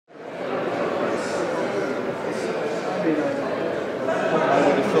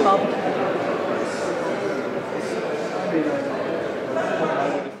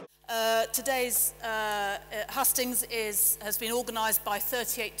Today's hustings has been organised by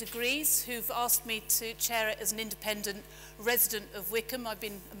 38 Degrees, who've asked me to chair it as an independent resident of Wycombe. I've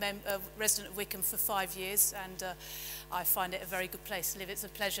been a resident of Wycombe for 5 years, and I find it a very good place to live. It's a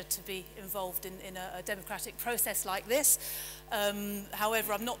pleasure to be involved in a democratic process like this.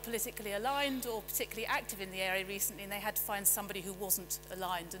 However, I'm not politically aligned or particularly active in the area recently, and they had to find somebody who wasn't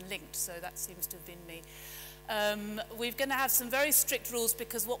aligned and linked, so that seems to have been me. We're going to have some very strict rules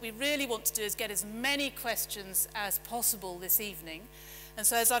because what we really want to do is get as many questions as possible this evening. And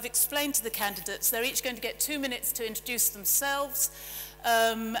so as I've explained to the candidates, they're each going to get 2 minutes to introduce themselves,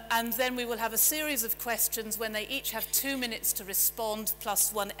 and then we will have a series of questions when they each have 2 minutes to respond,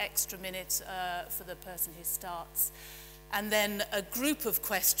 plus 1 extra minute for the person who starts. And then a group of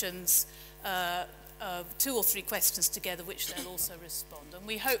questions, 2 or 3 questions together, which they'll also respond. And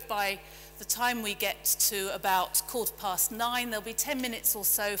we hope by the time we get to about 9:15, there'll be 10 minutes or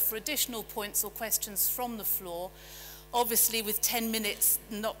so for additional points or questions from the floor. Obviously, with 10 minutes,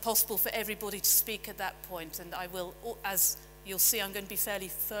 not possible for everybody to speak at that point. And I will, as you'll see, I'm going to be fairly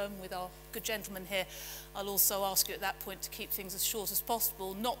firm with our good gentleman here. I'll also ask you at that point to keep things as short as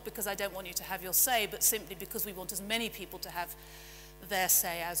possible, not because I don't want you to have your say, but simply because we want as many people to have their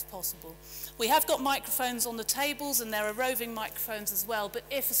say as possible. We have got microphones on the tables, and there are roving microphones as well, but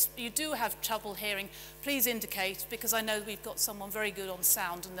if you do have trouble hearing, please indicate, because I know we've got someone very good on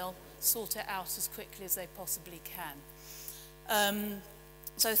sound and they'll sort it out as quickly as they possibly can.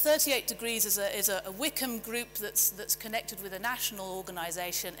 So 38 Degrees is a Wycombe group that's connected with a national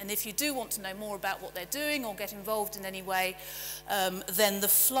organisation, and if you do want to know more about what they're doing or get involved in any way, then the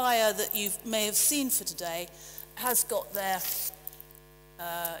flyer that you may have seen for today has got their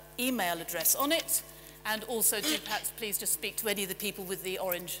email address on it, and also do perhaps please just speak to any of the people with the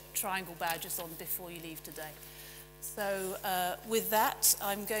orange triangle badges on before you leave today. So with that,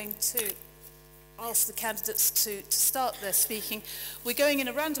 I'm going to ask the candidates to start their speaking. We're going in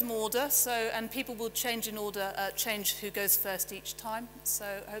a random order, and people will change in order, change who goes first each time,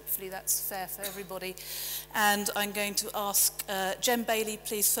 so hopefully that's fair for everybody. And I'm going to ask Jem Bailey,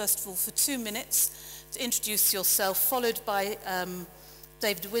 please, first of all, for 2 minutes to introduce yourself, followed by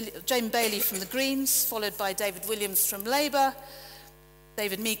Jane Bailey from the Greens, followed by David Williams from Labour,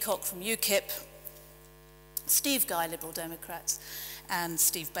 David Meacock from UKIP, Steve Guy, Liberal Democrats, and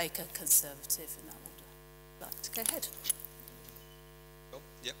Steve Baker, Conservative, in that order. Right, go ahead. Oh,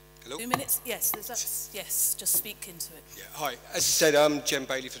 yep. Hello. 2 minutes? Yes, yes, just speak into it. Yeah, hi. As I said, I'm Jem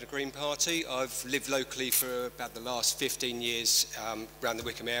Bailey for the Green Party. I've lived locally for about the last 15 years around the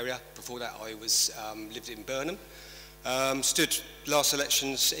Wycombe area. Before that, I lived in Burnham. Stood last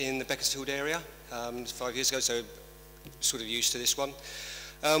elections in the Beaconsfield area 5 years ago, so sort of used to this one.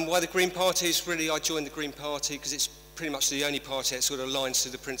 Why the Green Party is really, I joined the Green Party because it's pretty much the only party that sort of aligns to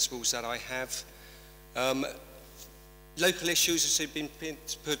the principles that I have. Local issues have been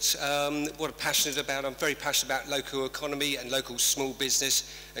put, what I'm passionate about. I'm very passionate about local economy and local small business,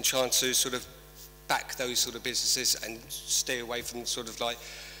 and trying to sort of back those sort of businesses and stay away from sort of like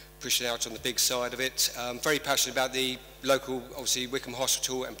pushing out on the big side of it. Very passionate about the local, obviously, Wycombe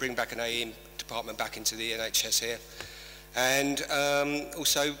Hospital, and bring back an AEM department back into the NHS here. And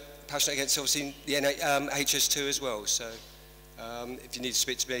also passionate against, obviously, the HS2 as well. So if you need to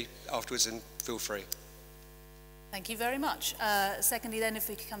speak to me afterwards, then feel free. Thank you very much. Secondly, then, if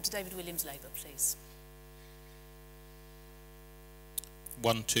we could come to David Williams, Labour, please.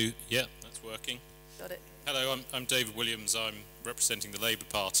 1, 2, yeah, that's working. Got it. Hello, I'm David Williams. I'm representing the Labour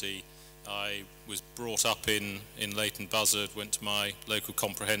Party. I was brought up in Leighton Buzzard, went to my local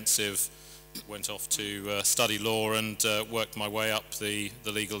comprehensive, went off to study law, and worked my way up the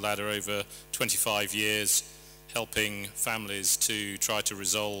legal ladder over 25 years, helping families to try to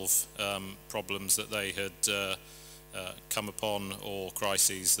resolve problems that they had come upon, or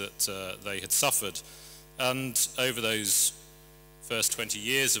crises that they had suffered. And over those first 20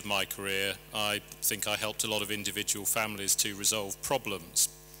 years of my career, I think I helped a lot of individual families to resolve problems.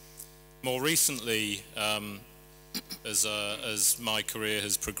 More recently, as my career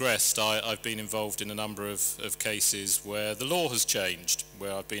has progressed, I've been involved in a number of cases where the law has changed,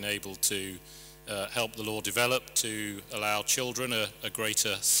 where I've been able to help the law develop to allow children a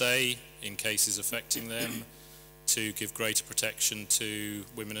greater say in cases affecting them, to give greater protection to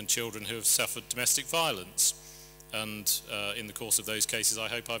women and children who have suffered domestic violence. And in the course of those cases, I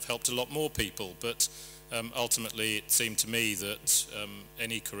hope I've helped a lot more people. But ultimately, it seemed to me that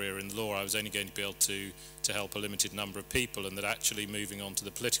any career in law, I was only going to be able to help a limited number of people, and that actually moving on to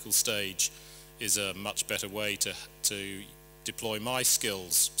the political stage is a much better way to deploy my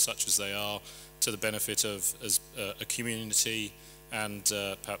skills, such as they are, to the benefit of a community and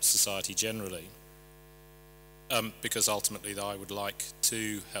perhaps society generally. Because ultimately I would like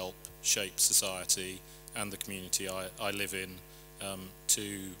to help shape society and the community I live in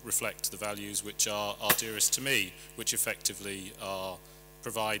to reflect the values which are dearest to me, which effectively are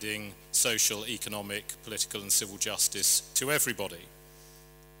providing social, economic, political and civil justice to everybody.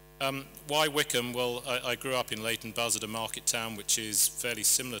 Why Wycombe? Well, I grew up in Leighton Buzzard, a market town which is fairly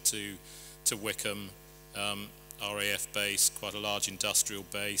similar to Wycombe, RAF based, quite a large industrial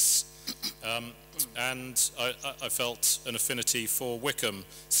base. And I felt an affinity for Wycombe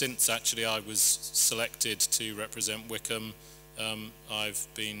since actually I was selected to represent Wycombe. I've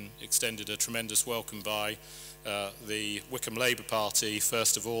been extended a tremendous welcome by the Wycombe Labour Party,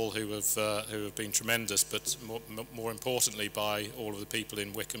 first of all, who have been tremendous, but more importantly by all of the people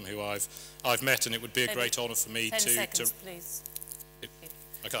in Wycombe who I've met, and it would be a great honour for me 10 seconds, please.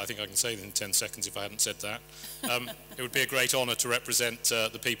 I think I can say it in 10 seconds if I hadn't said that. It would be a great honour to represent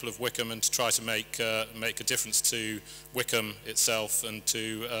the people of Wycombe and to try to make a difference to Wycombe itself and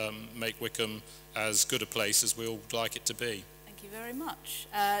to make Wycombe as good a place as we all would like it to be. Thank you very much.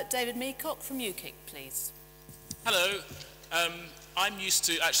 David Meacock from UKIP, please. Hello. I'm used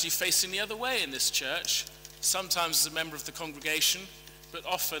to actually facing the other way in this church, sometimes as a member of the congregation, but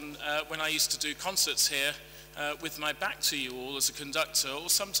often when I used to do concerts here, with my back to you all as a conductor, or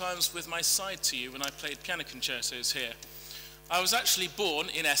sometimes with my side to you when I played piano concertos here. I was actually born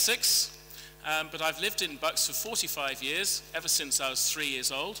in Essex, but I've lived in Bucks for 45 years, ever since I was 3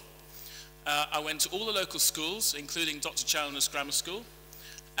 years old. I went to all the local schools, including Dr. Challoner's Grammar School,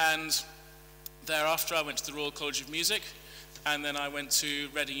 and thereafter I went to the Royal College of Music, and then I went to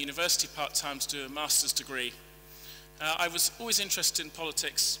Reading University part-time to do a master's degree. I was always interested in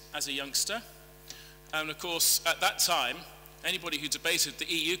politics as a youngster. And of course, at that time, anybody who debated the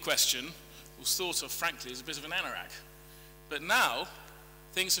EU question was thought of, frankly, as a bit of an anorak. But now,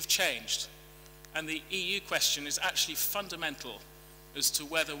 things have changed. And the EU question is actually fundamental as to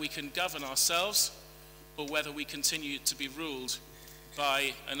whether we can govern ourselves or whether we continue to be ruled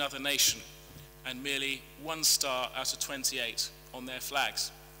by another nation and merely 1 star out of 28 on their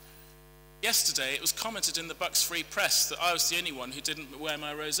flags. Yesterday, it was commented in the Bucks Free Press that I was the only one who didn't wear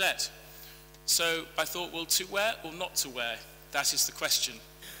my rosette. So I thought, well, to wear or not to wear, that is the question.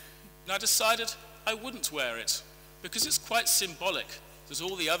 And I decided I wouldn't wear it, because it's quite symbolic that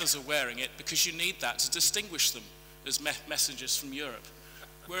all the others are wearing it, because you need that to distinguish them as messengers from Europe.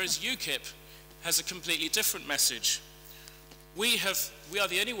 Whereas UKIP has a completely different message. We are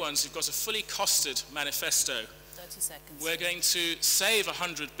the only ones who've got a fully costed manifesto. 30 seconds. We're going to save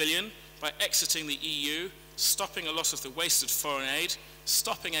 100 billion by exiting the EU, stopping a lot of the wasted foreign aid,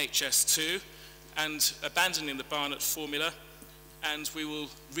 stopping HS2 and abandoning the Barnett formula, and we will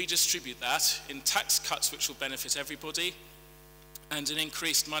redistribute that in tax cuts which will benefit everybody and in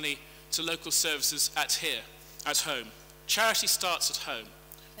increased money to local services at home. Charity starts at home.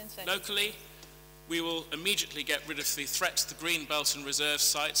 Locally, we will immediately get rid of the threat to the Green Belt and Reserve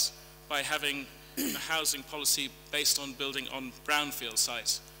sites by having a housing policy based on building on brownfield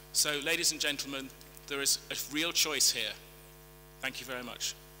sites. So, ladies and gentlemen, there is a real choice here. Thank you very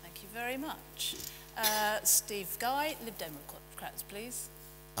much. Thank you very much. Steve Guy, Lib Democrats, please.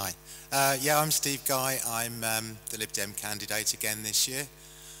 Hi. Yeah, I'm Steve Guy. I'm the Lib Dem candidate again this year.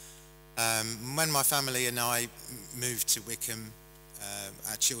 When my family and I moved to Wycombe,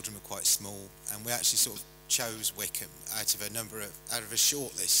 our children were quite small, and we actually sort of chose Wycombe out of a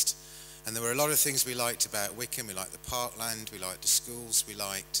short list. And there were a lot of things we liked about Wycombe. We liked the parkland, we liked the schools, we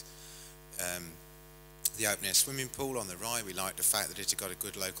liked the open air swimming pool on the Rye. We liked the fact that it had got a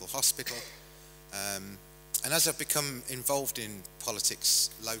good local hospital. And as I've become involved in politics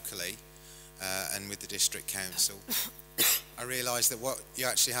locally and with the district council, I realised that what you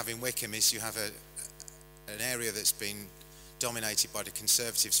actually have in Wycombe is you have an area that's been dominated by the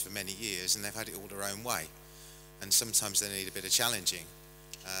Conservatives for many years, and they've had it all their own way. And sometimes they need a bit of challenging.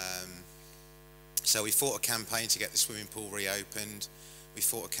 So we fought a campaign to get the swimming pool reopened. We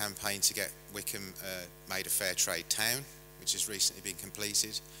fought a campaign to get Wycombe made a fair trade town, which has recently been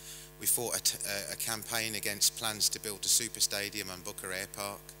completed. We fought a campaign against plans to build a super stadium on Booker Air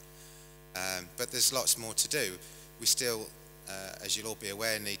Park. But there's lots more to do. We still, as you'll all be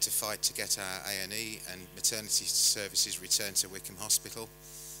aware, need to fight to get our A&E and maternity services returned to Wycombe Hospital.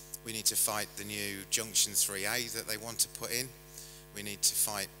 We need to fight the new Junction 3A that they want to put in. We need to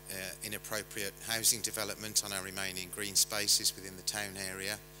fight inappropriate housing development on our remaining green spaces within the town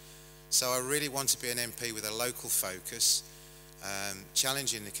area. So I really want to be an MP with a local focus,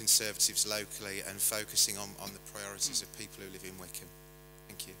 challenging the Conservatives locally and focusing on the priorities of people who live in Wycombe.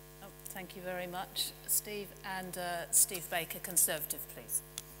 Thank you. Oh, thank you very much, Steve. And Steve Baker, Conservative, please.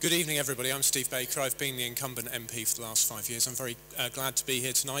 Good evening, everybody. I'm Steve Baker. I've been the incumbent MP for the last 5 years. I'm very glad to be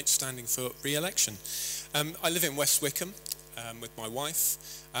here tonight, standing for re-election. I live in West Wycombe with my wife,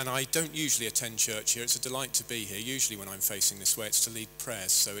 and I don't usually attend church here. It's a delight to be here. Usually when I'm facing this way, it's to lead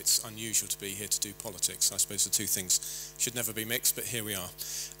prayers, so it's unusual to be here to do politics. I suppose the two things should never be mixed, but here we are.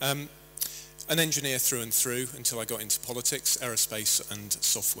 An engineer through and through until I got into politics, aerospace and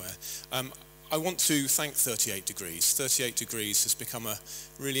software. I want to thank 38 Degrees. 38 Degrees has become a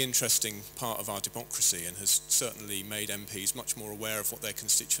really interesting part of our democracy and has certainly made MPs much more aware of what their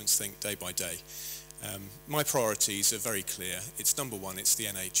constituents think day by day. My priorities are very clear. It's number one, it's the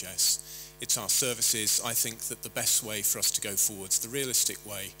NHS. It's our services. I think that the best way for us to go forwards, the realistic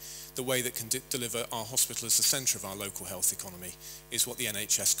way, the way that can deliver our hospital as the centre of our local health economy, is what the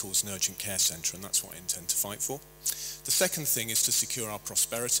NHS calls an urgent care centre, and that's what I intend to fight for. The second thing is to secure our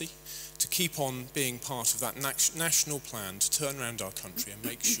prosperity, to keep on being part of that national plan to turn around our country and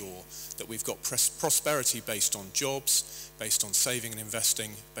make sure that we've got prosperity based on jobs, based on saving and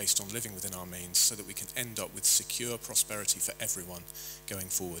investing, based on living within our means, so that we can end up with secure prosperity for everyone going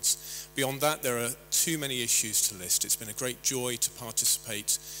forwards. Beyond that, there are too many issues to list. It's been a great joy to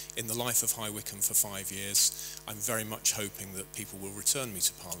participate in the life of High Wycombe for 5 years. I'm very much hoping that people will return me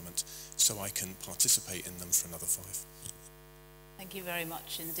to Parliament so I can participate in them for another 5. Thank you very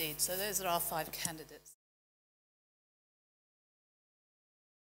much indeed. So those are our 5 candidates.